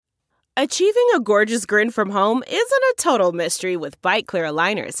Achieving a gorgeous grin from home isn't a total mystery with Bite Clear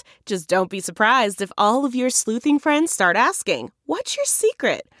aligners. Just don't be surprised if all of your sleuthing friends start asking, "What's your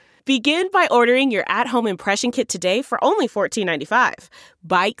secret?" Begin by ordering your at-home impression kit today for only $14.95.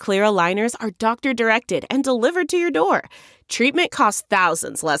 Bite Clear aligners are doctor-directed and delivered to your door. Treatment costs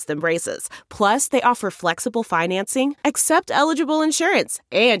thousands less than braces. Plus, they offer flexible financing, accept eligible insurance,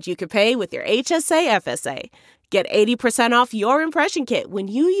 and you can pay with your HSA FSA. Get 80% off your impression kit when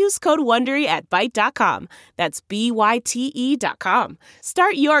you use code WONDERY at Byte.com. That's BYTE.com.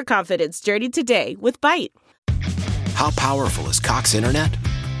 Start your confidence journey today with Byte. How powerful is Cox Internet?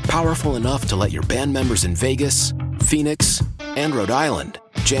 Powerful enough to let your band members in Vegas, Phoenix, and Rhode Island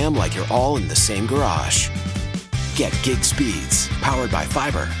jam like you're all in the same garage. Get gig speeds powered by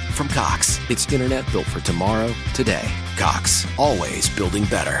fiber from Cox. It's internet built for tomorrow, today. Cox, always building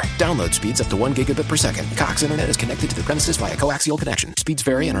better. Download speeds up to 1 gigabit per second. Cox Internet is connected to the premises via coaxial connection. Speeds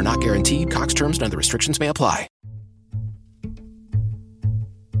vary and are not guaranteed. Cox terms and other restrictions may apply.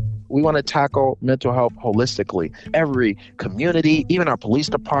 We want to tackle mental health holistically. Every community, even our police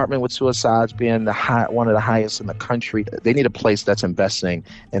department with suicides being one of the highest in the country, they need a place that's investing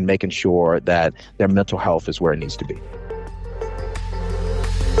in making sure that their mental health is where it needs to be.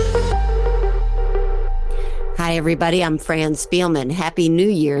 Hi, everybody. I'm Fran Spielman. Happy New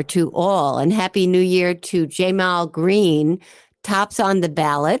Year to all, and Happy New Year to Jamal Green, tops on the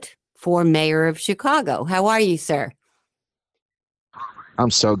ballot for mayor of Chicago. How are you, sir?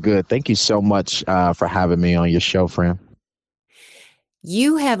 I'm so good. Thank you so much for having me on your show, Fran.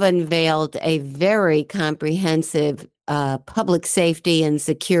 You have unveiled a very comprehensive public safety and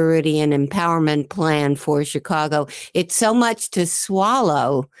security and empowerment plan for Chicago. It's so much to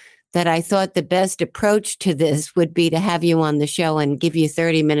swallow that I thought the best approach to this would be to have you on the show and give you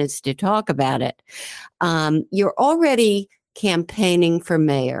 30 minutes to talk about it. You're already campaigning for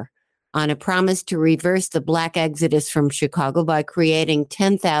mayor on a promise to reverse the Black exodus from Chicago by creating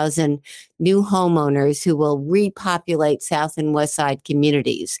 10,000 new homeowners who will repopulate South and West Side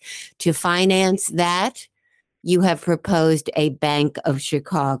communities. To finance that, you have proposed a Bank of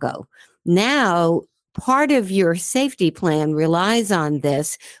Chicago. Now, part of your safety plan relies on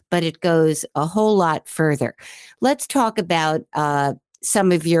this, but it goes a whole lot further. Let's talk about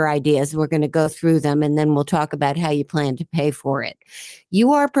some of your ideas. We're going to go through them, and then we'll talk about how you plan to pay for it.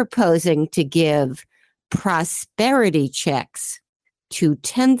 You are proposing to give prosperity checks to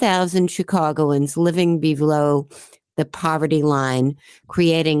 10,000 Chicagoans living below the poverty line,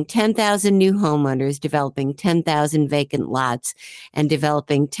 creating 10,000 new homeowners, developing 10,000 vacant lots, and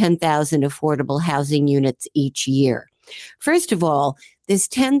developing 10,000 affordable housing units each year. First of all, this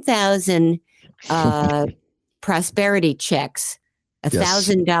 10,000 prosperity checks,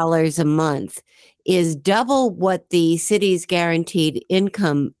 $1,000 a month, is double what the city's guaranteed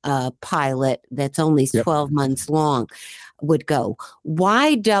income pilot that's only 12 months long would go.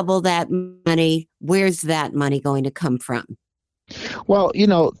 Why double that money? Where's that money going to come from? Well,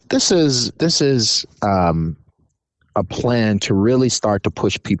 this is a plan to really start to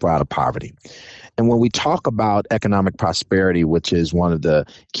push people out of poverty. And when we talk about economic prosperity, which is one of the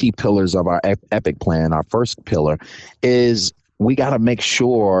key pillars of our EPIC plan, our first pillar is we got to make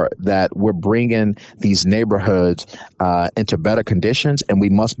sure that we're bringing these neighborhoods into better conditions, and we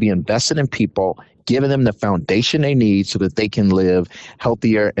must be invested in people, giving them the foundation they need so that they can live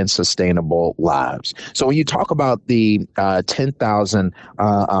healthier and sustainable lives. So when you talk about the 10,000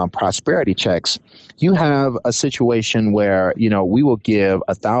 prosperity checks, you have a situation where, we will give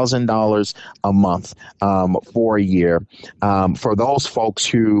 $1,000 a month for a year. For those folks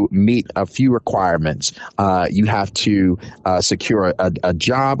who meet a few requirements, you have to secure a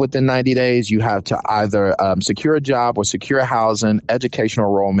job within 90 days. You have to either secure a job or secure housing, educational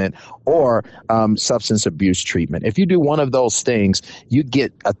enrollment, or substance abuse treatment. If you do one of those things, you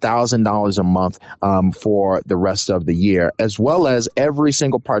get $1,000 a month for the rest of the year, as well as every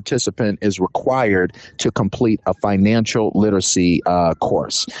single participant is required to complete a financial literacy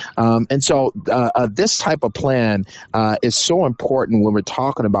course. And so this type of plan is so important when we're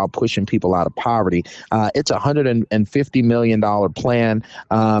talking about pushing people out of poverty. It's a $150 million plan.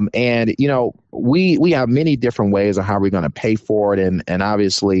 And, we have many different ways of how we're going to pay for it. And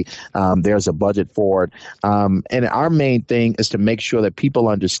obviously, there's a budget for it. And our main thing is to make sure that people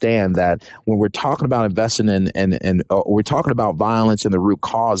understand that when we're talking about investing in we're talking about violence and the root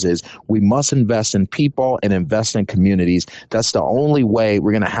causes, we must invest in people and invest in communities. That's the only way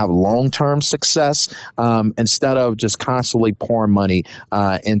we're going to have long-term success, instead of just constantly pouring money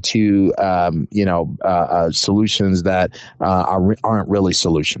into, solutions that aren't really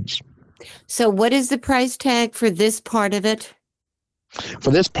solutions. So what is the price tag for this part of it?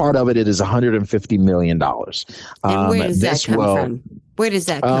 For this part of it, it is $150 million. And where does that This come will, from? Where does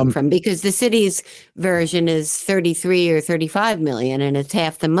that come from? Because the city's version is 33 or 35 million, and it's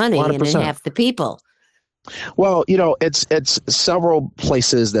half the money and 100%. half the people. Well, it's several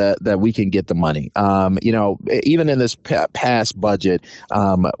places that we can get the money. Even in this past budget,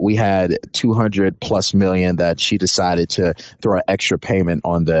 we had 200 plus million that she decided to throw an extra payment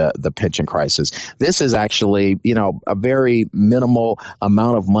on the pension crisis. This is actually, a very minimal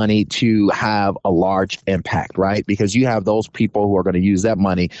amount of money to have a large impact, right? Because you have those people who are going to use that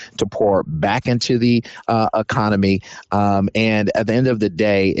money to pour back into the economy. And at the end of the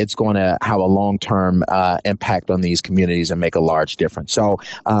day, it's going to have a long-term impact on these communities and make a large difference. So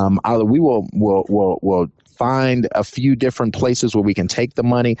either we will find a few different places where we can take the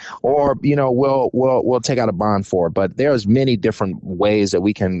money, or we'll take out a bond for it. But there's many different ways that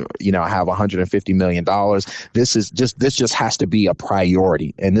we can have $150 million. This just has to be a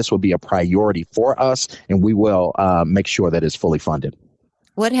priority, and this will be a priority for us, and we will make sure that it's fully funded.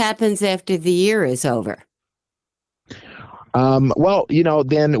 What happens after the year is over?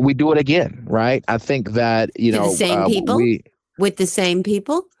 Then we do it again, right? I think that, the same people? With the same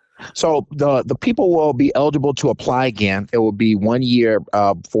people? So the people will be eligible to apply again. It will be 1 year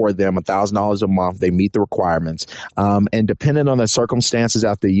for them, $1,000 a month. They meet the requirements. And depending on the circumstances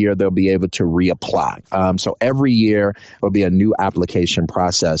after the year, they'll be able to reapply. So every year will be a new application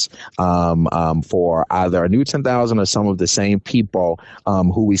process for either a new 10,000 or some of the same people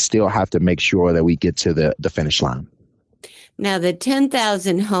who we still have to make sure that we get to the finish line. Now, the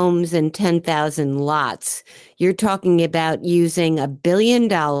 10,000 homes and 10,000 lots, you're talking about using $1 billion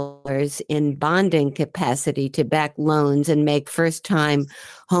in bonding capacity to back loans and make first-time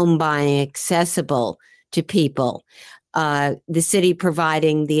home buying accessible to people. The city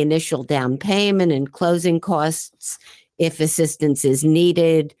providing the initial down payment and closing costs if assistance is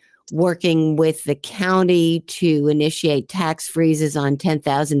needed, working with the county to initiate tax freezes on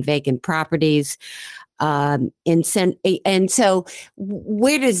 10,000 vacant properties. And so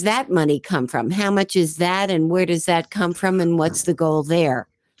where does that money come from? How much is that, and where does that come from, and what's the goal there?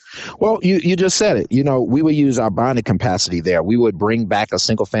 Well, you just said it. We would use our bonding capacity there. We would bring back a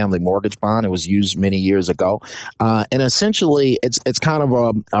single family mortgage bond. It was used many years ago. And essentially, it's kind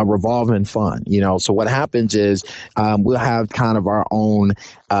of a revolving fund. So what happens is we'll have kind of our own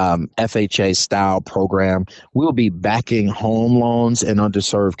FHA style program. We'll be backing home loans in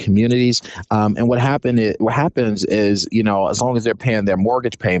underserved communities. And what happens is, as long as they're paying their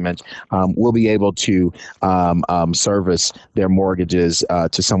mortgage payments, we'll be able to service their mortgages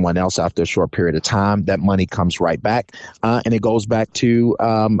to someone else after a short period of time. That money comes right back and it goes back to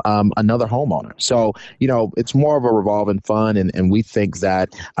another homeowner. So, it's more of a revolving fund. And we think that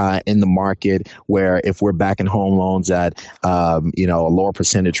in the market where if we're backing home loans at, a lower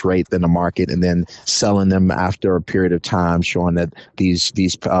percentage rate than the market and then selling them after a period of time, showing that these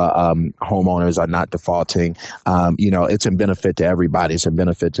homeowners are not defaulting, it's a benefit to everybody. It's a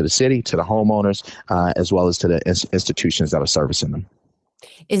benefit to the city, to the homeowners, as well as to the institutions that are servicing them.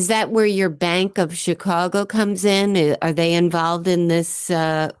 Is that where your Bank of Chicago comes in? Are they involved in these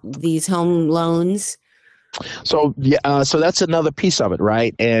home loans? So so that's another piece of it,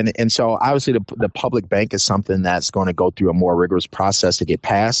 right? And so obviously the public bank is something that's going to go through a more rigorous process to get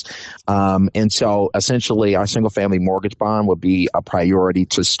passed. And so essentially our single family mortgage bond would be a priority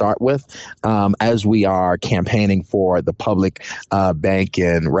to start with as we are campaigning for the public bank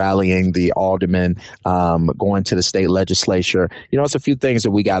and rallying the aldermen, going to the state legislature. It's a few things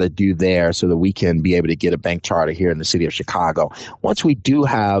that we got to do there so that we can be able to get a bank charter here in the city of Chicago. Once we do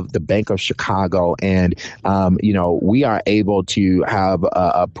have the Bank of Chicago and we are able to have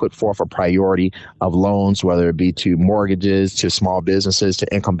put forth a priority of loans, whether it be to mortgages, to small businesses,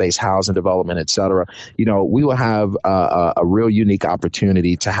 to income-based housing development, et cetera. We will have a real unique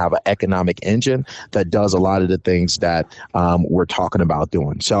opportunity to have an economic engine that does a lot of the things that we're talking about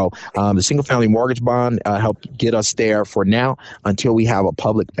doing. So the single-family mortgage bond helped get us there for now until we have a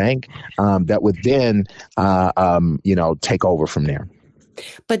public bank that would then, take over from there.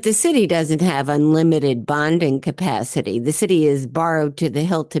 But the city doesn't have unlimited bonding capacity. The city is borrowed to the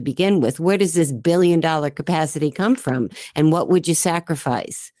hilt to begin with. Where does this $1 billion capacity come from? And what would you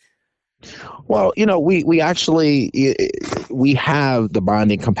sacrifice? Well, we actually we have the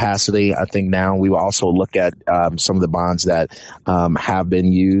bonding capacity. I think now we will also look at some of the bonds that have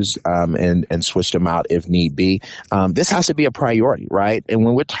been used and switch them out if need be. This has to be a priority, right? And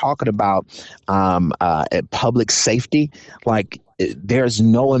when we're talking about public safety, like there's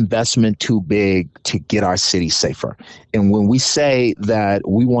no investment too big to get our city safer. And when we say that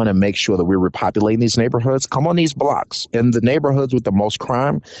we want to make sure that we're repopulating these neighborhoods, come on these blocks. In the neighborhoods with the most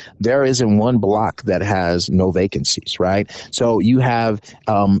crime, there isn't one block that has no vacancies, right? So you have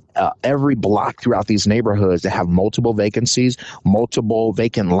every block throughout these neighborhoods that have multiple vacancies, multiple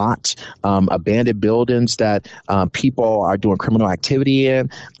vacant lots, abandoned buildings that people are doing criminal activity in.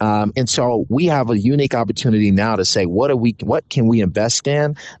 And so we have a unique opportunity now to say, what can we invest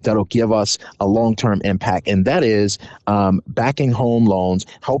in that'll give us a long-term impact? And that is backing home loans,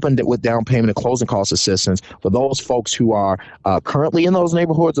 helping with down payment and closing cost assistance for those folks who are currently in those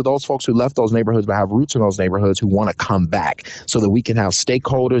neighborhoods, or those folks who left those neighborhoods but have roots in those neighborhoods who want to come back, so that we can have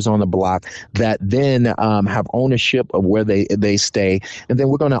stakeholders on the block that then have ownership of where they stay. And then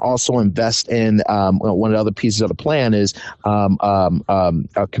we're going to also invest in one of the other pieces of the plan is a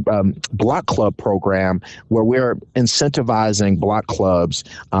block club program where we're incentivizing block clubs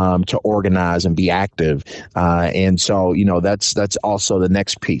to organize and be active. And so, that's also the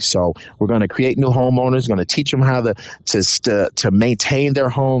next piece. So we're going to create new homeowners, going to teach them how to maintain their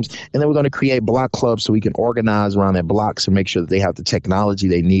homes. And then we're going to create block clubs so we can organize around their blocks and make sure that they have the technology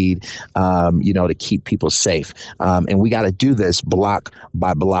they need, to keep people safe. And we got to do this block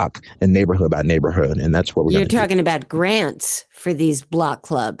by block and neighborhood by neighborhood. And that's what You're talking about grants for these block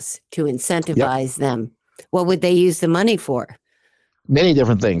clubs to incentivize them. What would they use the money for? Many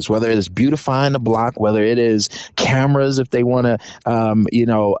different things, whether it is beautifying the block, whether it is cameras, if they want to,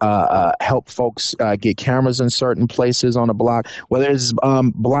 help folks get cameras in certain places on the block, whether it's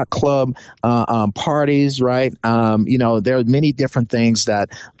block club parties, right? There are many different things that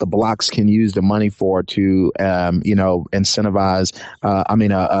the blocks can use the money for to, incentivize,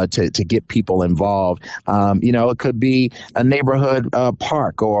 to get people involved. It could be a neighborhood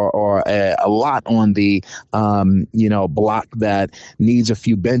park or a lot on the, block that needs a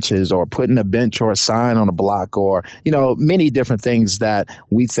few benches, or putting a bench or a sign on a block, or many different things that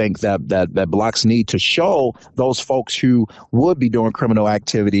we think that blocks need to show those folks who would be doing criminal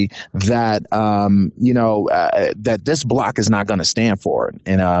activity that that this block is not going to stand for it.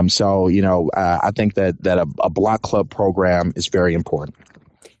 And I think that a block club program is very important.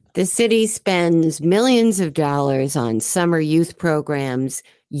 The city spends millions of dollars on summer youth programs.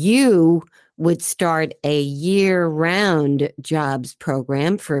 You would start a year-round jobs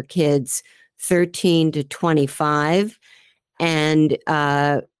program for kids 13 to 25, and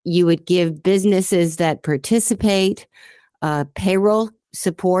you would give businesses that participate payroll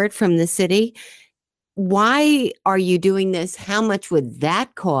support from the city. Why are you doing this? How much would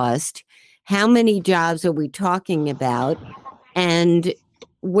that cost? How many jobs are we talking about? And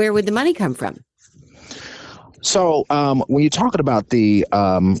where would the money come from? So when you're talking about the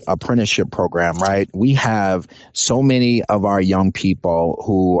apprenticeship program, right, we have so many of our young people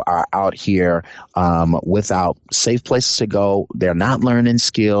who are out here without safe places to go. They're not learning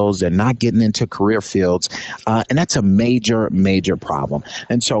skills. They're not getting into career fields. And that's a major, major problem.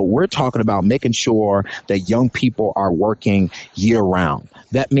 And so we're talking about making sure that young people are working year round.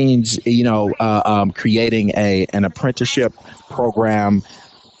 That means, creating an apprenticeship program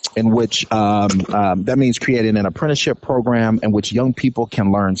in which that means creating an apprenticeship program in which young people can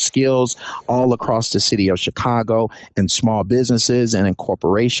learn skills all across the city of Chicago in small businesses and in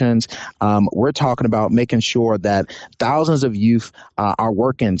corporations. We're talking about making sure that thousands of youth are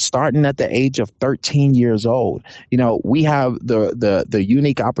working starting at the age of 13 years old. We have the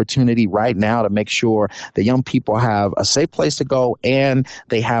unique opportunity right now to make sure that young people have a safe place to go and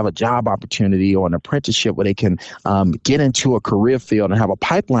they have a job opportunity or an apprenticeship where they can get into a career field and have a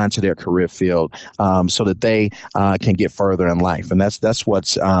pipeline to their career field so that they can get further in life. And that's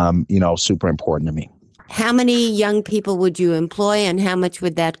what's, super important to me. How many young people would you employ and how much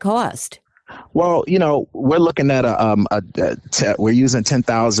would that cost? Well, we're looking at we're using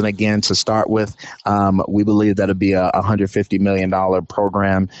 10,000 again to start with. We believe that'll be a $150 million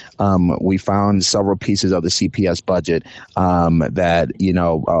program. We found several pieces of the CPS budget that,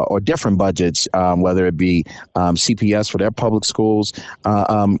 or different budgets, whether it be CPS for their public schools,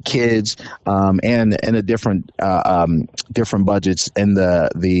 kids, and the different budgets in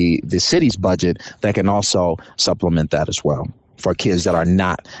the city's budget that can also supplement that as well for kids that are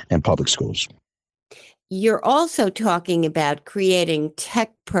not in public schools. You're also talking about creating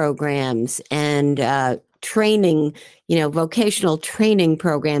tech programs and training, vocational training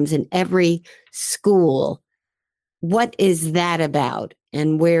programs in every school. What is that about,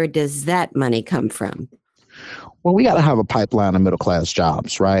 and where does that money come from? Well, we got to have a pipeline of middle-class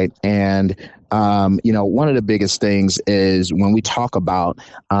jobs, right? And One of the biggest things is when we talk about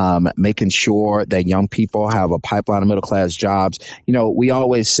making sure that young people have a pipeline of middle class jobs. We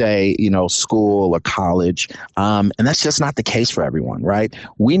always say, school or college, and that's just not the case for everyone, right?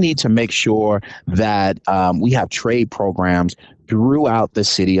 We need to make sure that we have trade programs throughout the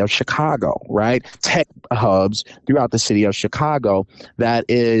city of Chicago, right? Tech hubs throughout the city of Chicago that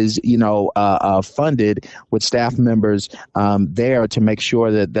is, funded with staff members there to make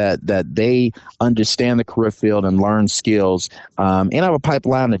sure that they understand the career field and learn skills and have a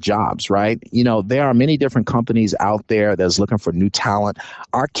pipeline of jobs, right? There are many different companies out there that's looking for new talent.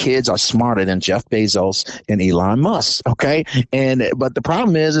 Our kids are smarter than Jeff Bezos and Elon Musk, okay? But the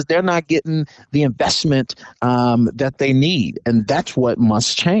problem is they're not getting the investment that they need. And that's what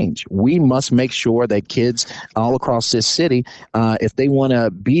must change. We must make sure that kids all across this city, if they want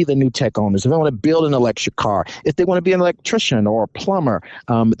to be the new tech owners, if they want to build an electric car, if they want to be an electrician or a plumber,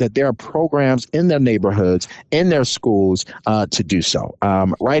 that there are programs in their neighborhoods, in their schools to do so.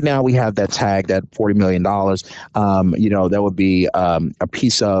 Right now, we have that tag, that $40 million. That would be a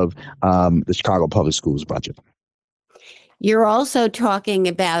piece of the Chicago Public Schools budget. You're also talking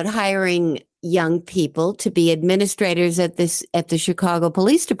about hiring young people to be administrators at the Chicago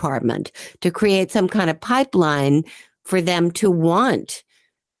Police Department to create some kind of pipeline for them to want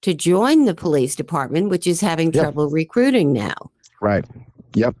to join the police department, which is having trouble recruiting now. Right.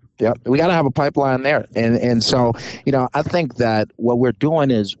 Yep. We got to have a pipeline there. And so, I think that what we're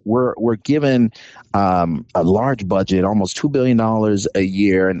doing is we're given a large budget, almost $2 billion a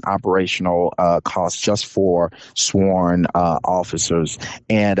year in operational costs just for sworn officers.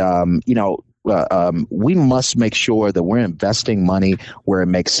 And, we must make sure that we're investing money where it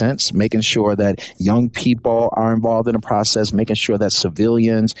makes sense, making sure that young people are involved in the process, making sure that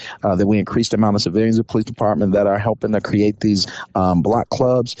civilians, that we increase the amount of civilians in the police department that are helping to create these block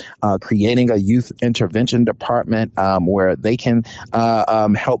clubs, creating a youth intervention department where they can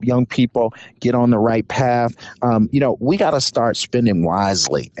help young people get on the right path. We got to start spending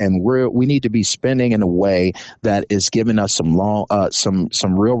wisely, and we need to be spending in a way that is giving us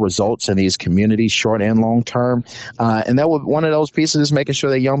some real results in these communities, short and long term. And that would one of those pieces is making sure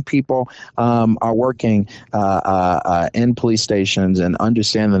that young people are working in police stations and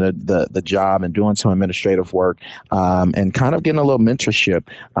understanding the job and doing some administrative work and kind of getting a little mentorship,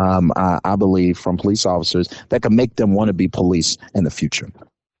 I believe, from police officers that can make them want to be police in the future.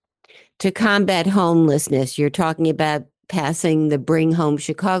 To combat homelessness, you're talking about passing the Bring Home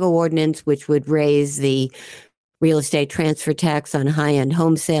Chicago ordinance, which would raise the real estate transfer tax on high-end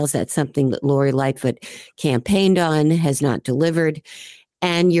home sales. That's something that Lori Lightfoot campaigned on, has not delivered.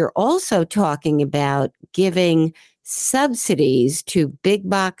 And you're also talking about giving subsidies to big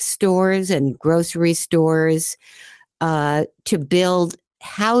box stores and grocery stores to build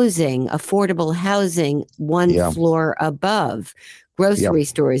housing, affordable housing, one floor above. Grocery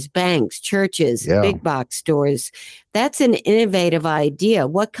stores, banks, churches, big box stores. That's an innovative idea.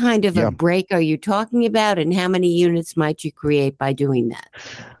 What kind of a break are you talking about, and how many units might you create by doing that?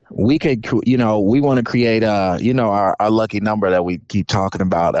 We could, we want to create, our lucky number that we keep talking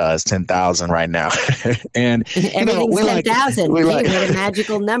about is 10,000 right now. And everything's 10,000. What a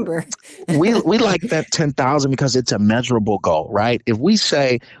magical number. we like that 10,000 because it's a measurable goal, right? If we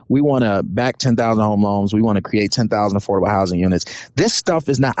say we want to back 10,000 home loans, we want to create 10,000 affordable housing units, this stuff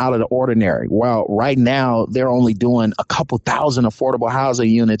is not out of the ordinary. Well, right now they're only doing a couple thousand affordable housing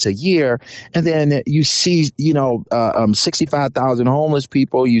units a year. And then you see, 65,000 homeless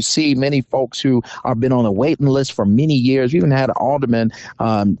people. You see many folks who have been on a waiting list for many years. We even had an alderman,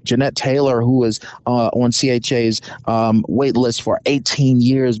 Jeanette Taylor, who was on CHA's wait list for 18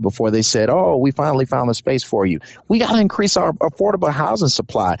 years before they said, oh, we finally found a space for you. We got to increase our affordable housing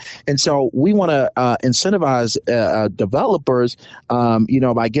supply. And so we want to incentivize developers,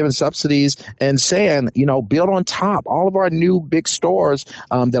 by giving subsidies and saying, build on top all of our new big stores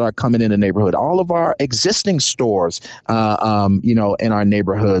that are coming in the neighborhood, all of our existing stores, in our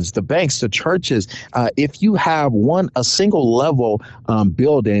neighborhoods, the banks, the churches. If you have a single level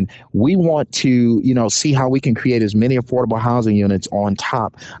building, we want to, see how we can create as many affordable housing units on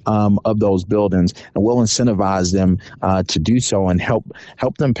top of those buildings, and we'll incentivize them to do so and help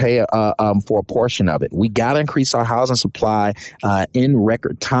them pay for a portion of it. We got to increase our housing supply in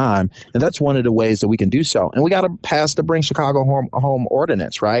record time, and that's one of the ways that we can do so. And we got to pass the Bring Chicago Home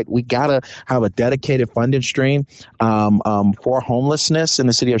ordinance, right? We got to have a dedicated funding stream for homelessness in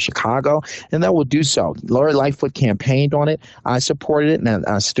the city of Chicago, and that will do so. Lori Lightfoot campaigned on it. I supported it, and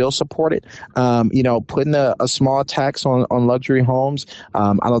I still support it. Putting a small tax on luxury homes,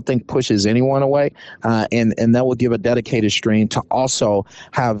 I don't think pushes anyone away, and that will give a dedicated stream to also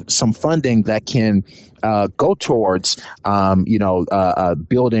have some funding that can go towards,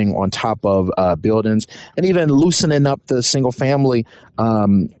 building on top of buildings, and even loosening up the single family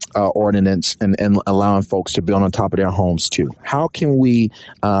ordinance and allowing folks to build on top of their homes too. How can we,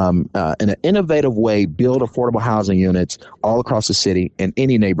 in an innovative way, build affordable housing units all across the city in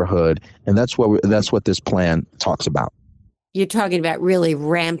any neighborhood? And that's what this plan talks about. You're talking about really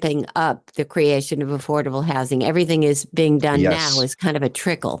ramping up the creation of affordable housing. Everything is being done now as kind of a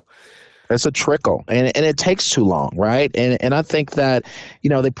trickle. It's a trickle, and it takes too long, right? And I think that,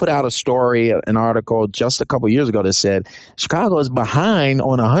 they put out a story, an article just a couple of years ago that said Chicago is behind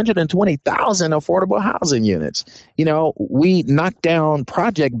on 120,000 affordable housing units. We knocked down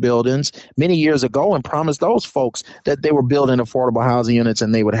project buildings many years ago and promised those folks that they were building affordable housing units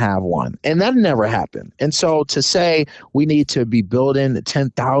and they would have one. And that never happened. And so to say we need to be building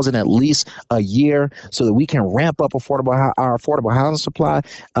 10,000 at least a year so that we can ramp up our affordable housing supply,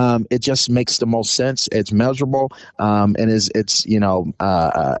 it just makes the most sense. It's measurable, and it's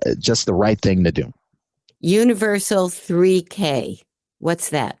just the right thing to do. Universal 3K. What's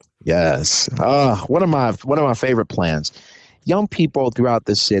that? Yes. One of my favorite plans. Young people throughout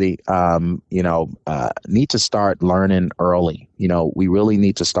the city, need to start learning early. We really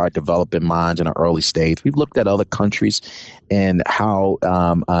need to start developing minds in an early stage. We've looked at other countries and how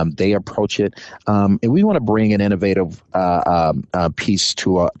they approach it, and we want to bring an innovative piece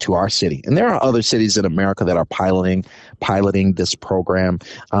to our city. And there are other cities in America that are piloting this program.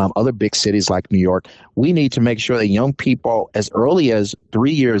 Other big cities like New York. We need to make sure that young people, as early as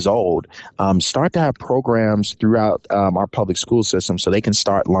 3 years old, start to have programs throughout our public school system so they can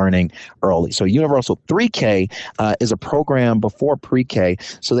start learning early. So Universal 3K is a program before pre-K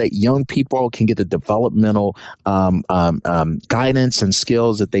so that young people can get the developmental guidance and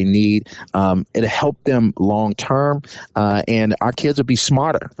skills that they need. It'll help them long term, and our kids will be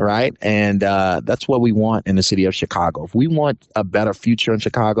smarter, right? And that's what we want in the city of Chicago. If we want a better future in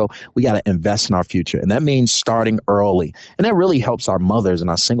Chicago, we got to invest in our future. And that means starting early. And that really helps our mothers and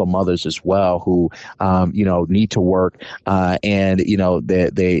our single mothers as well who, need to work and,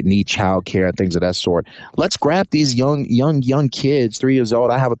 they need childcare and things of that sort. Let's grab these young kids, 3 years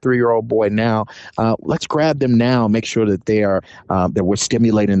old. I have a 3-year-old boy now. Let's grab them now, make sure that that we're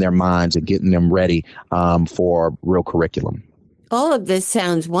stimulating their minds and getting them ready for real curriculum. All of this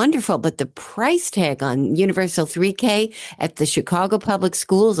sounds wonderful, but the price tag on Universal 3K at the Chicago Public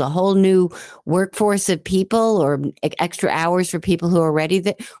Schools, a whole new workforce of people or extra hours for people who already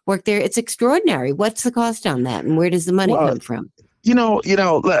work there, it's extraordinary. What's the cost on that, and where does the money come from? Let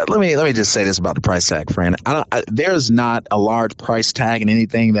me just say this about the price tag, Fran. There's not a large price tag in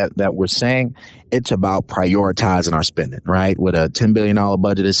anything that we're saying. It's about prioritizing our spending, right? With a $10 billion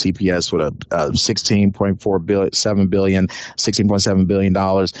budget at CPS, with a $16.7 billion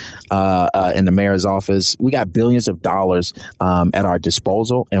in the mayor's office, we got billions of dollars at our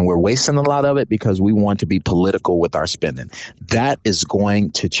disposal, and we're wasting a lot of it because we want to be political with our spending. That is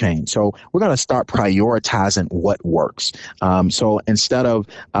going to change. So we're going to start prioritizing what works. So instead of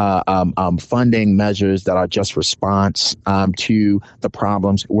funding measures that are just response to the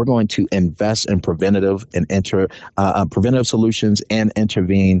problems, we're going to invest in preventative solutions and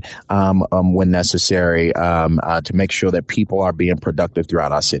intervene when necessary to make sure that people are being productive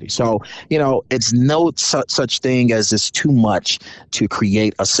throughout our city. So, it's no such thing as it's too much to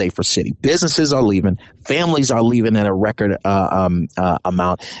create a safer city. Businesses are leaving. Families are leaving at a record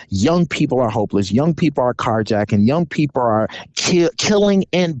amount. Young people are hopeless. Young people are carjacking. Young people are killing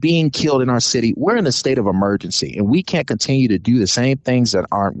and being killed in our city. We're in a state of emergency, and we can't continue to do the same things that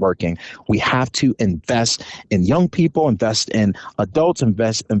aren't working. We have to invest in young people, invest in adults,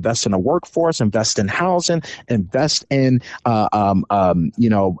 invest in the workforce, invest in housing, invest in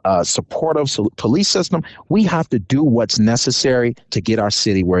supportive police system. We have to do what's necessary to get our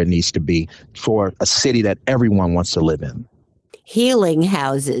city where it needs to be for a city that everyone wants to live in. Healing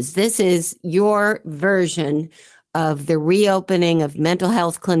houses. This is your version of the reopening of mental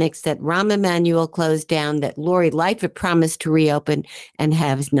health clinics that Rahm Emanuel closed down, that Lori Lightfoot promised to reopen and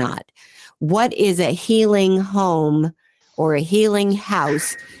has not. What is a healing home or a healing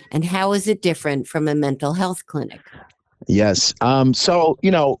house, and how is it different from a mental health clinic? Yes. So,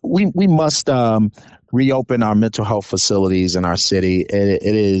 we must reopen our mental health facilities in our city. It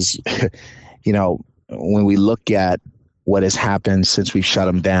is, when we look at what has happened since we've shut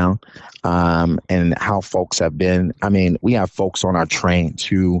them down, and how folks have been. I mean, we have folks on our trains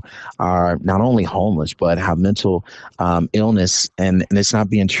who are not only homeless, but have mental illness, and it's not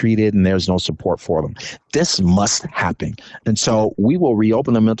being treated, and there's no support for them. This must happen. And so we will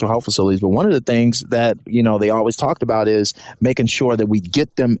reopen the mental health facilities. But one of the things that, they always talked about is making sure that we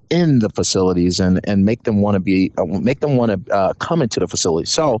get them in the facilities and make them want to come into the facility.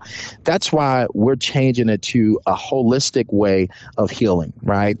 So that's why we're changing it to a holistic way of healing,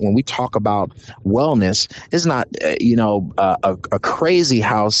 right? When we talk about wellness, it's not, a crazy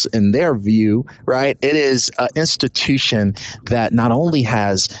house in their view, right? It is an institution that not only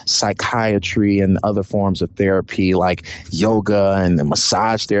has psychiatry and other forms of therapy like yoga and the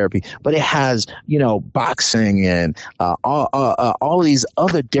massage therapy, but it has, boxing and all these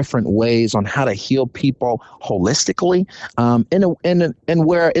other different ways on how to heal people holistically, and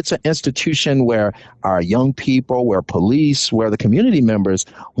where it's an institution where our young people, where police, where the community members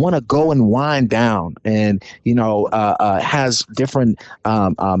want to go and wind down, and has different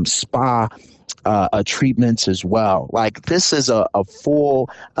spa treatments as well. Like, this is a full,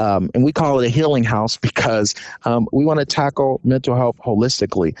 and we call it a healing house because we want to tackle mental health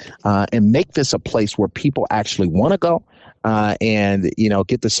holistically, and make this a place where people actually want to go, and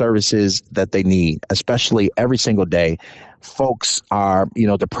get the services that they need, especially every single day. Folks are,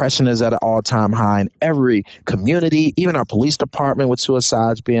 depression is at an all-time high in every community, even our police department, with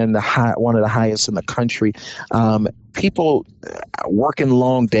suicides being one of the highest in the country. People working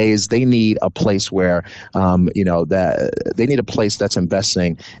long days, they need a place where, that they need a place that's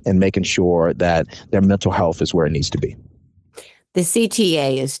investing in making sure that their mental health is where it needs to be. The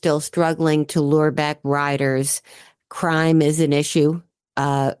CTA is still struggling to lure back riders. Crime is an issue.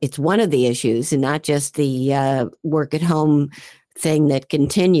 It's one of the issues, and not just the work at home thing that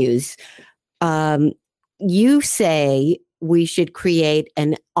continues. You say we should create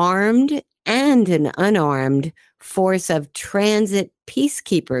an armed and an unarmed force of transit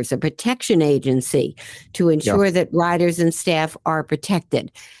peacekeepers, a protection agency, to ensure that riders and staff are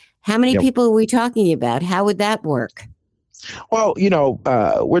protected. How many people are we talking about? How would that work? Well,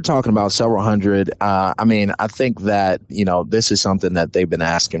 we're talking about several hundred. I think that, this is something that they've been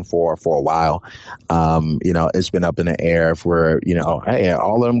asking for a while. It's been up in the air for, hey,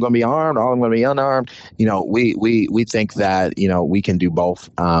 all of them going to be armed, all of them going to be unarmed. We think that, we can do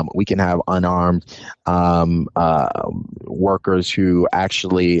both. We can have unarmed workers who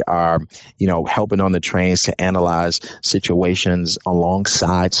actually are, helping on the trains to analyze situations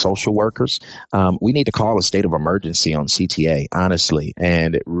alongside social workers. We need to call a state of emergency on CTA, honestly,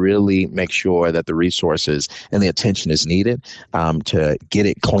 and really make sure that the resources and the attention is needed to get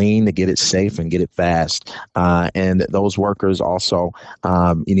it clean, to get it safe, and get it fast. And those workers also,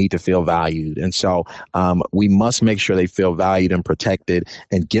 you need to feel valued. And so we must make sure they feel valued and protected,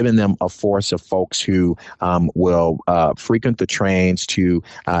 and giving them a force of folks who will frequent the trains to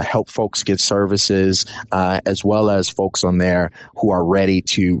help folks get services, as well as folks on there who are ready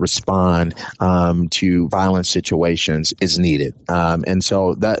to respond to violent situations is needed. And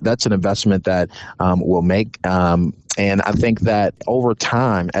so that's an investment that we'll make. And I think that over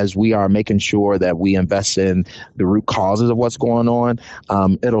time, as we are making sure that we invest in the root causes of what's going on,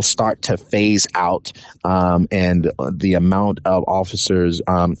 it'll start to phase out, and the amount of officers,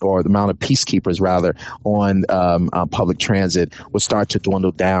 or the amount of peacekeepers rather, on public transit will start to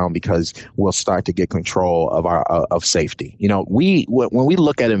dwindle down, because we'll start to get control of our of safety. When we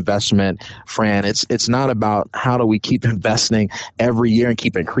look at investment, Fran, it's not about how do we keep investing every year and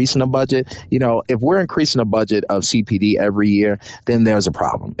keep increasing the budget. If we're increasing the budget of CPD every year, then there's a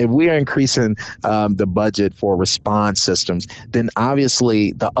problem. If we are increasing the budget for response systems, then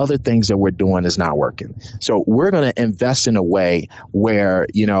obviously the other things that we're doing is not working. So we're going to invest in a way where,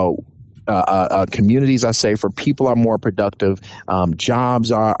 communities are safer, people are more productive,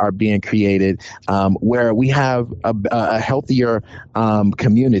 jobs are being created, where we have a healthier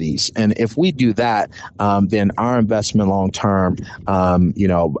communities. And if we do that, then our investment long term,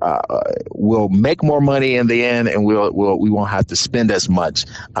 will make more money in the end, and we won't have to spend as much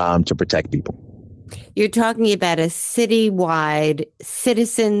to protect people. You're talking about a citywide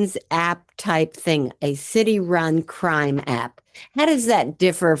citizens app type thing, a city-run crime app. How does that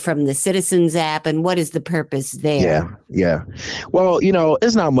differ from the Citizens app, and what is the purpose there? Yeah. Well,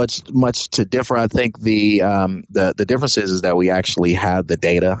 it's not much to differ. I think the difference is that we actually have the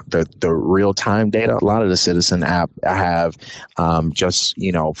data, the real time data. A lot of the Citizen app have just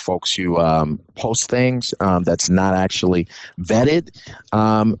folks who post things that's not actually vetted,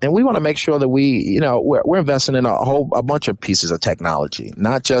 and we want to make sure that we're investing in a bunch of pieces of technology,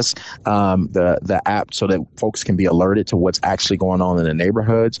 not just the app so that folks can be alerted to what's actually going on in the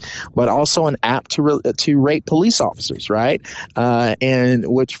neighborhoods, but also an app to rate police officers, right? And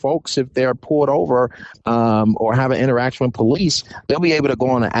which folks, if they're pulled over or have an interaction with police, they'll be able to go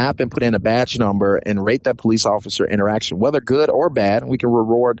on an app and put in a badge number and rate that police officer interaction, whether good or bad. We can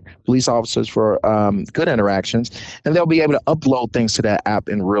reward police officers for good interactions, and they'll be able to upload things to that app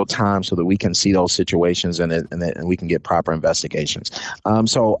in real time so that we can see those situations and we can get proper investigations.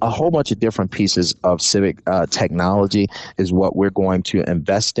 So a whole bunch of different pieces of civic technology is what we're going to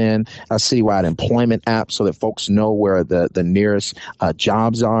invest in. A citywide employment app so that folks know where the nearest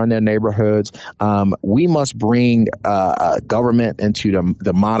jobs are in their neighborhoods. We must bring government into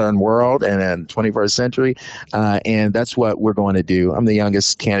the modern world and then 21st century, and that's what we're going to do. I'm the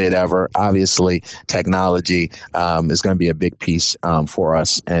youngest candidate ever. Obviously, technology is going to be a big piece for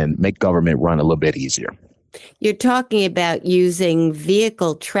us and make government run a little bit easier. You're talking about using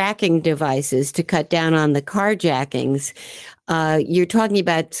vehicle tracking devices to cut down on the carjackings. You're talking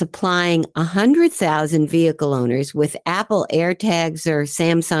about supplying 100,000 vehicle owners with Apple AirTags or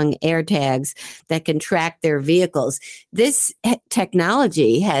Samsung AirTags that can track their vehicles. This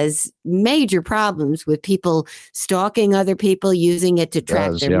technology has major problems with people stalking other people, using it to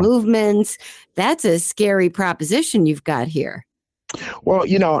track their movements. That's a scary proposition you've got here. Well,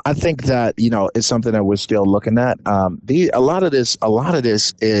 I think that, it's something that we're still looking at. A lot of this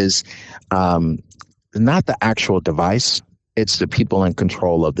is not the actual device. It's the people in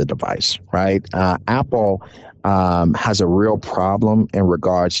control of the device, right? Apple has a real problem in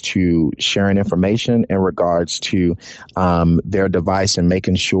regards to sharing information, in regards to their device and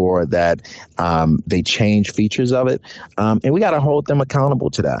making sure that they change features of it. And we got to hold them accountable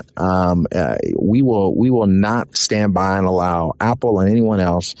to that. We will not stand by and allow Apple and anyone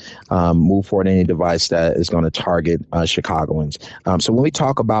else move forward any device that is going to target Chicagoans. So when we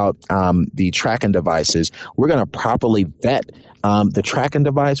talk about the tracking devices, we're going to properly vet the tracking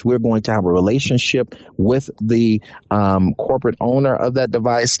device. We're going to have a relationship with the corporate owner of that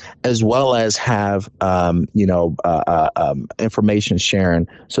device, as well as have information sharing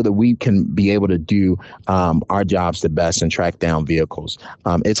so that we can be able to do our jobs the best and track down vehicles.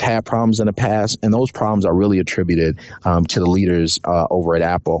 It's had problems in the past, and those problems are really attributed to the leaders over at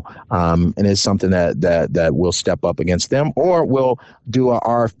Apple, and it's something that we'll step up against them, or we'll do a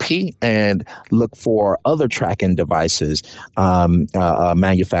RFP and look for other tracking devices.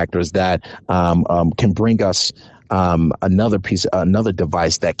 Manufacturers that can bring us another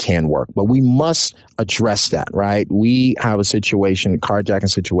device that can work. But we must address that, right? We have a carjacking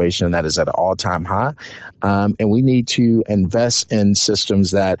situation that is at an all-time high, and we need to invest in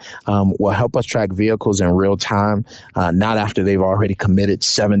systems that will help us track vehicles in real time, not after they've already committed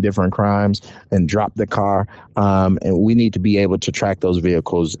 7 different crimes and dropped the car. And we need to be able to track those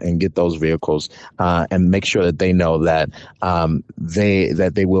vehicles and get those vehicles and make sure that they know that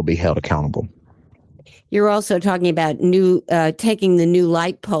they will be held accountable. You're also talking about taking the new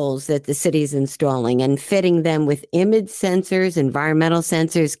light poles that the city is installing and fitting them with image sensors, environmental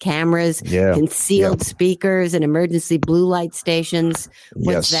sensors, cameras, concealed speakers, and emergency blue light stations.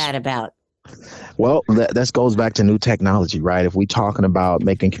 What's that about? Well, that goes back to new technology, right? If we're talking about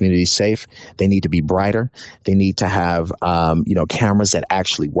making communities safe, they need to be brighter. They need to have, cameras that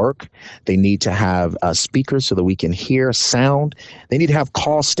actually work. They need to have speakers so that we can hear sound. They need to have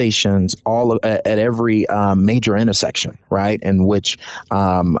call stations at every major intersection, right? In which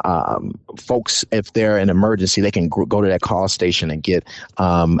folks, if they're in emergency, they can go to that call station and get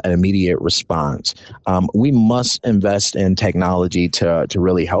an immediate response. We must invest in technology to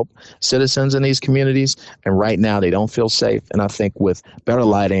really help citizens in these communities. And right now they don't feel safe. And I think with better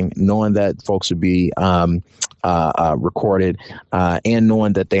lighting, knowing that folks would be recorded and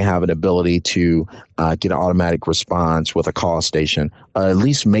knowing that they have an ability to get an automatic response with a call station, at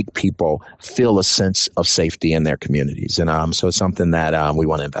least make people feel a sense of safety in their communities. And so it's something that we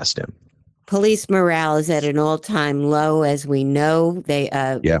want to invest in. Police morale is at an all-time low, as we know.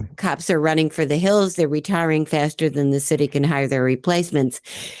 Cops are running for the hills. They're retiring faster than the city can hire their replacements.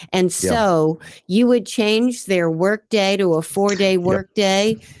 And so you would change their workday to a 4-day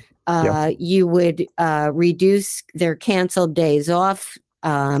workday. You would reduce their canceled days off.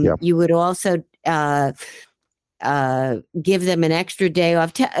 You would also give them an extra day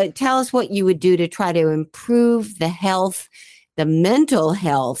off. Tell us what you would do to try to improve the health, the mental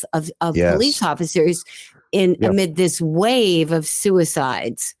health of police officers amid this wave of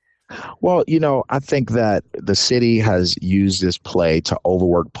suicides. Well, I think that the city has used this play to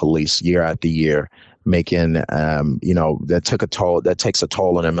overwork police year after year, making, that takes a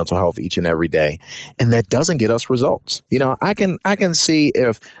toll on their mental health each and every day. And that doesn't get us results. I can see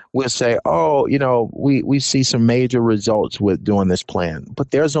if we'll say, we see some major results with doing this plan,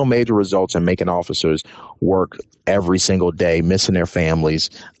 but there's no major results in making officers work every single day, missing their families,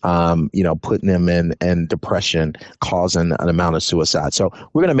 putting them in depression, causing an amount of suicide. So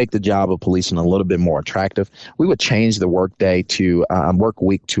we're going to make the job of policing a little bit more attractive. We would change the work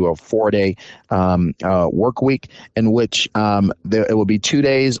week to a 4-day work week, in which it will be 2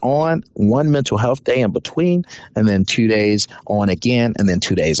 days on, one mental health day in between, and then 2 days on again, and then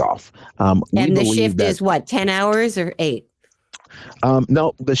 2 days off. And the shift is what, 10 hours or 8?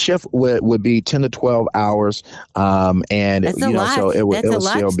 No, the shift would be 10 to 12 hours. And that's a lot. So it would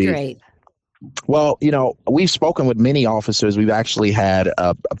still be straight. Well, we've spoken with many officers. We've actually had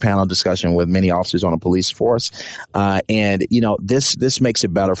a panel discussion with many officers on the police force. And this makes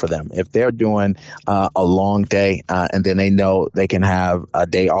it better for them. If they're doing a long day and then they know they can have a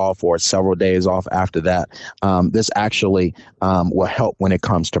day off or several days off after that, this actually will help when it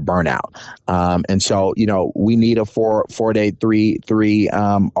comes to burnout. And so, we need a 4-day, three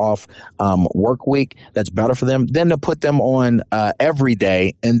off work week. That's better for them than to put them on every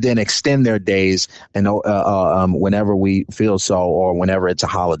day and then extend their days and whenever we feel so, or whenever it's a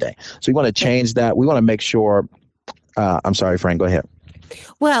holiday. So we want to change that. We want to make sure. I'm sorry, Frank, go ahead.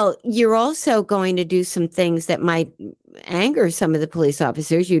 Well, you're also going to do some things that might anger some of the police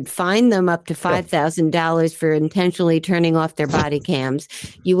officers. You'd fine them up to $5,000 for intentionally turning off their body cams.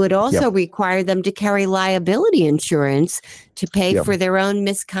 You would also require them to carry liability insurance to pay for their own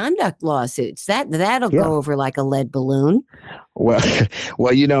misconduct lawsuits. That'll go over like a lead balloon. Well,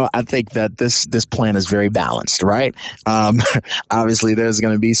 I think that this plan is very balanced, right? Obviously, there's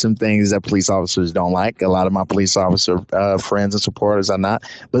going to be some things that police officers don't like. A lot of my police officer friends and supporters are not,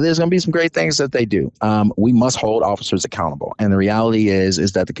 but there's going to be some great things that they do. We must hold officers accountable, and the reality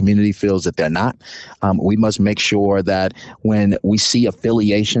is that the community feels that they're not. We must make sure that when we see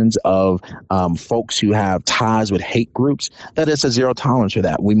affiliations of folks who have ties with hate groups, that it's a zero tolerance for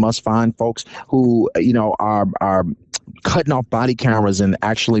that. We must find folks who are cutting off body cameras and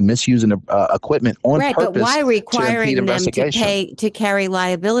actually misusing equipment on purpose. But why requiring them to carry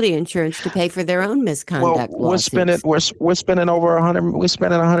liability insurance to pay for their own misconduct lawsuits? We're spending over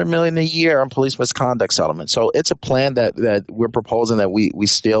 $100 million a year on police misconduct settlements. So it's a plan that we're proposing that we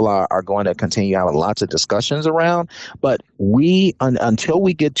still are going to continue having lots of discussions around. But until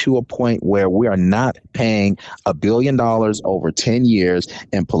we get to a point where we are not paying $1 billion over 10 years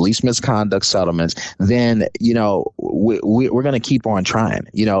in police misconduct settlements, then we're going to keep on trying.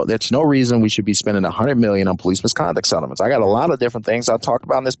 There's no reason we should be spending $100 million on police misconduct settlements. I got a lot of different things I talked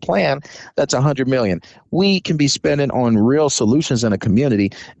about in this plan. That's $100 million. We can be spending on real solutions in a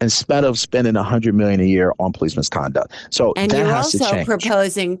community instead of spending $100 million a year on police misconduct. So and that you're has to also change.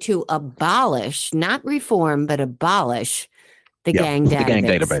 Proposing to abolish, not reform, but abolish the gang database. The gang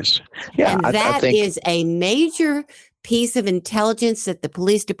database. Yeah, and I think is a major piece of intelligence that the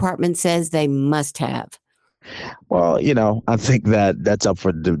police department says they must have. Well, I think that that's up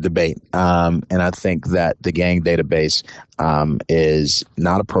for debate. And I think that the gang database is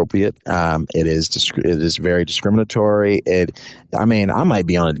not appropriate. It is very discriminatory. I might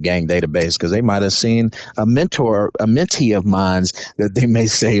be on a gang database because they might have seen a mentee of mine that they may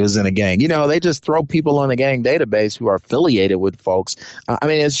say was in a gang. They just throw people on the gang database who are affiliated with folks.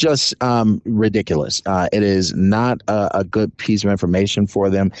 It's just ridiculous. It is not a good piece of information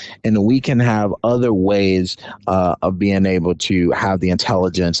for them. And we can have other ways of being able to have the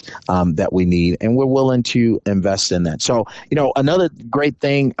intelligence that we need. And we're willing to invest in that. So, another great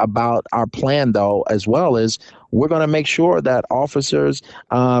thing about our plan, though, as well, is we're going to make sure that officers,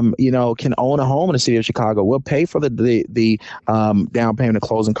 can own a home in the city of Chicago. We'll pay for the down payment and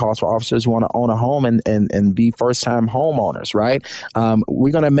closing costs for officers who want to own a home and be first-time homeowners, right?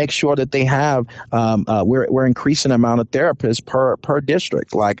 We're going to make sure that they have, we're increasing the amount of therapists per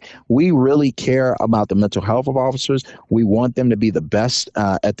district. Like, we really care about the mental health of officers. We want them to be the best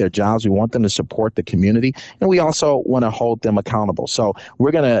at their jobs. We want them to support the community. And we also want to hold them accountable. So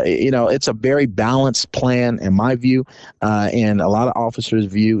we're going to, it's a very balanced plan, in my view, and a lot of officers'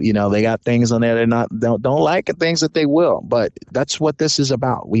 view. They got things on there they don't like, and things that they will. But that's what this is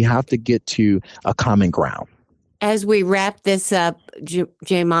about. We have to get to a common ground. As we wrap this up,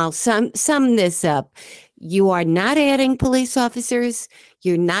 Jamal, sum this up. you are not adding police officers.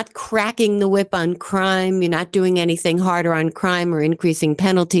 You're not cracking the whip on crime. You're not doing anything harder on crime or increasing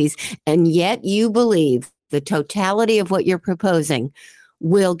penalties. And yet you believe the totality of what you're proposing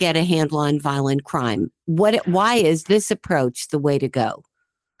will get a handle on violent crime. Why is this approach the way to go?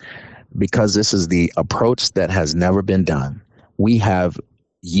 Because this is the approach that has never been done. We have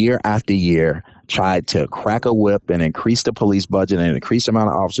year after year tried to crack a whip and increase the police budget and increase the amount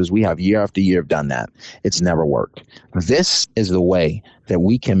of officers. We have year after year done that. It's never worked. This is the way that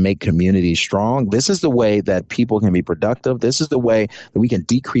we can make communities strong. This is the way that people can be productive. This is the way that we can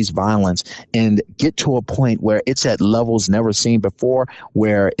decrease violence and get to a point where it's at levels never seen before,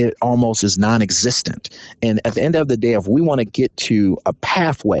 where it almost is non-existent. And at the end of the day, if we want to get to a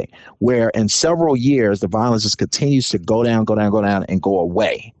pathway where in several years the violence just continues to go down, and go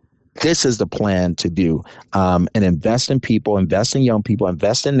away, this is the plan to do, and invest in people, invest in young people,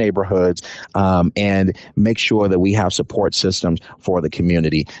 invest in neighborhoods, and make sure that we have support systems for the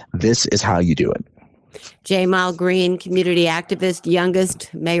community. This is how you do it. Jamal Green, community activist,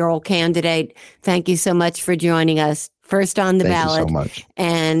 youngest mayoral candidate. Thank you so much for joining us. First on the ballot. Thank you so much.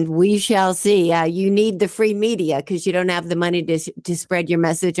 And we shall see. You need the free media because you don't have the money to spread your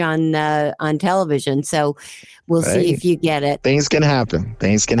message on television. So we'll see if you get it. Things can happen.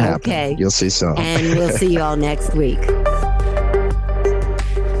 Okay. You'll see soon. And we'll see you all next week.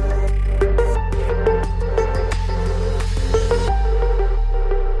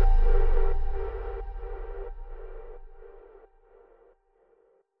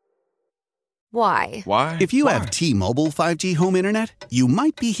 Why? If you have T-Mobile 5G home internet, you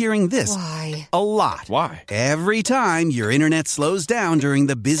might be hearing this a lot. Why? Every time your internet slows down during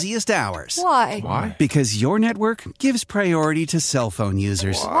the busiest hours. Why? Because your network gives priority to cell phone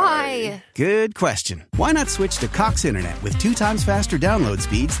users. Why? Good question. Why not switch to Cox Internet with 2 times faster download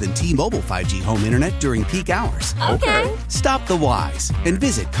speeds than T-Mobile 5G home internet during peak hours? Okay. Stop the whys and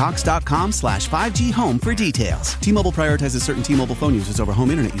visit cox.com/5G home for details. T-Mobile prioritizes certain T-Mobile phone users over home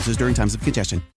internet users during times of congestion.